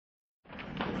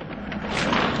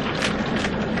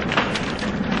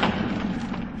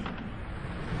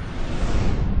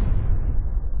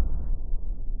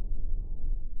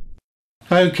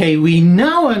Okay, we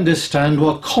now understand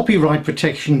what copyright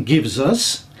protection gives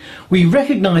us. We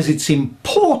recognise its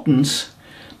importance,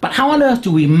 but how on earth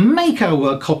do we make our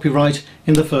work copyright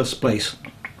in the first place?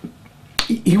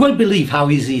 You won't believe how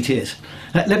easy it is.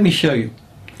 Let me show you.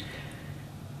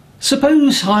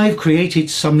 Suppose I've created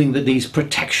something that needs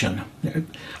protection.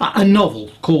 A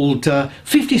novel called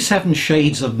 57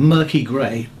 Shades of Murky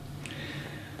Grey.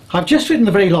 I've just written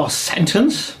the very last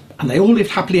sentence, and they all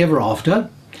lived happily ever after.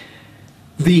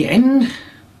 The end.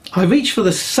 I reach for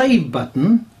the save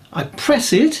button, I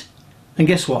press it, and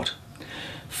guess what?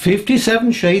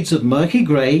 57 Shades of Murky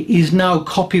Grey is now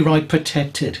copyright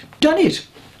protected. Done it!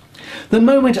 The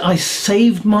moment I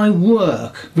saved my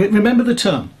work, remember the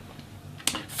term,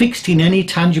 fixed in any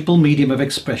tangible medium of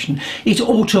expression, it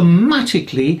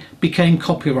automatically became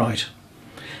copyright.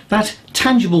 That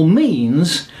tangible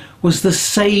means was the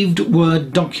saved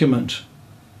Word document.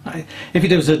 If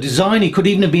it was a design, it could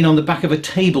even have been on the back of a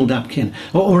table napkin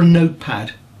or a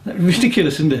notepad.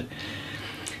 Ridiculous, isn't it?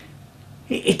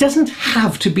 It doesn't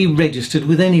have to be registered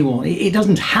with anyone. It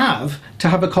doesn't have to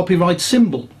have a copyright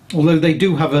symbol, although they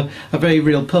do have a very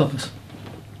real purpose.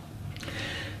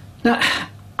 Now,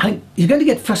 you're going to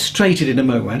get frustrated in a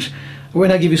moment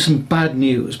when I give you some bad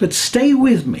news, but stay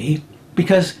with me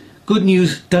because good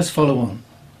news does follow on.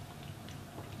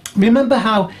 Remember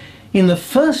how in the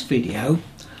first video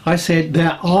I said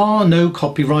there are no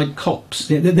copyright cops.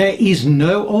 There is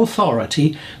no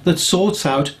authority that sorts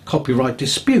out copyright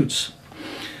disputes.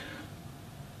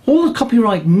 All that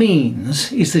copyright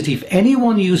means is that if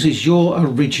anyone uses your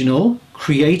original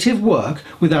creative work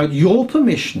without your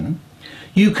permission,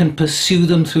 you can pursue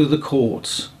them through the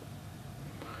courts.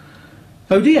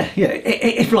 Oh dear, yeah,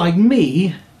 if like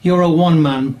me, you're a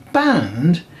one-man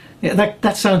band, yeah,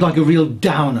 that sounds like a real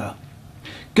downer.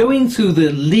 Going through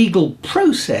the legal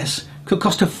process could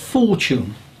cost a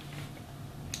fortune.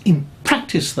 In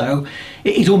practice though,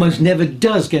 it almost never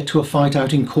does get to a fight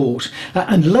out in court,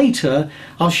 and later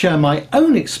I'll share my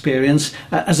own experience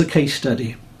as a case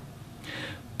study.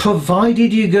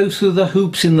 Provided you go through the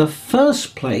hoops in the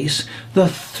first place, the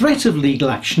threat of legal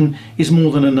action is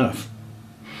more than enough.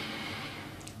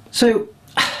 So,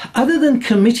 other than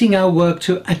committing our work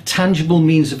to a tangible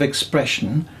means of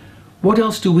expression, what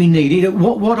else do we need?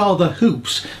 What are the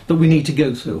hoops that we need to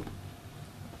go through?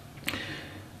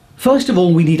 First of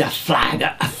all, we need a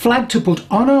flag to put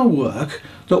on our work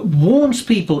that warns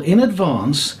people in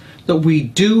advance that we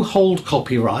do hold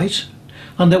copyright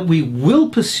and that we will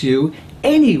pursue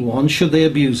anyone should they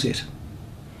abuse it.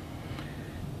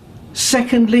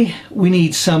 Secondly, we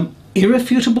need some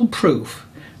irrefutable proof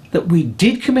that we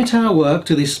did commit our work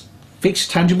to this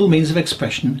fixed tangible means of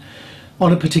expression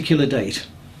on a particular date.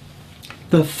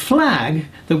 The flag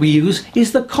that we use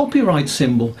is the copyright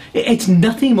symbol. It's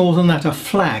nothing more than that, a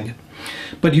flag.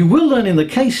 But you will learn in the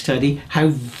case study how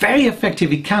very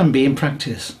effective it can be in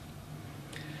practice.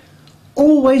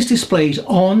 Always display it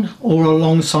on or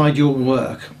alongside your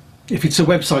work. If it's a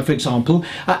website, for example,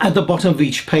 at the bottom of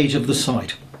each page of the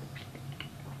site.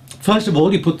 First of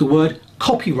all, you put the word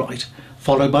copyright,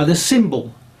 followed by the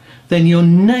symbol. Then your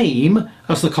name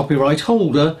as the copyright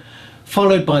holder,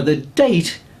 followed by the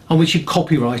date on which you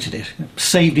copyrighted it,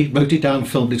 saved it, wrote it down,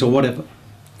 filmed it, or whatever.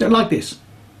 Like this.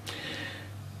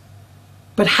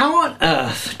 But how on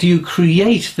earth do you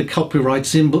create the copyright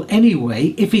symbol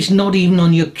anyway if it's not even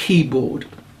on your keyboard?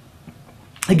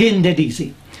 Again, dead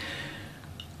easy.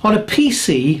 On a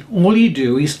PC, all you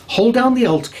do is hold down the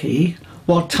Alt key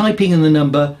while typing in the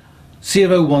number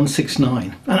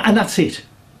 0169, and that's it.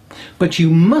 But you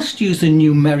must use the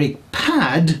numeric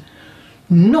pad,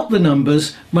 not the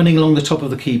numbers running along the top of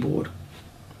the keyboard.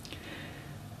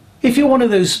 If you're one of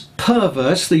those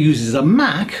perverts that uses a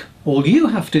Mac, all you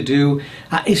have to do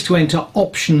is to enter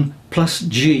Option plus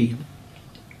G.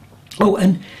 Oh,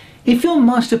 and if your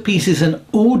masterpiece is an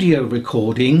audio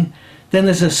recording, then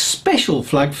there's a special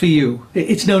flag for you.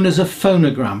 It's known as a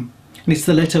phonogram, and it's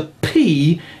the letter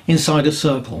P inside a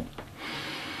circle.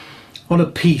 On a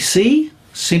PC,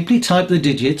 simply type the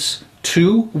digits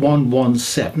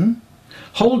 2117,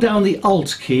 hold down the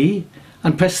Alt key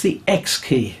and press the X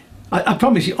key. I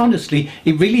promise you, honestly,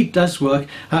 it really does work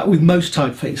with most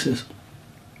typefaces.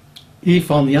 If,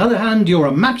 on the other hand, you're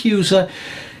a Mac user,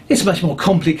 it's much more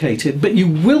complicated, but you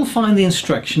will find the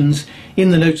instructions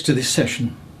in the notes to this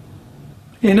session.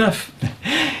 Enough.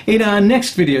 In our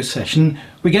next video session,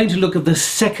 we're going to look at the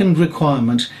second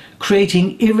requirement,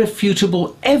 creating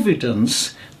irrefutable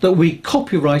evidence that we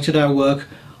copyrighted our work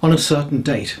on a certain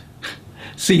date.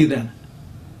 See you then.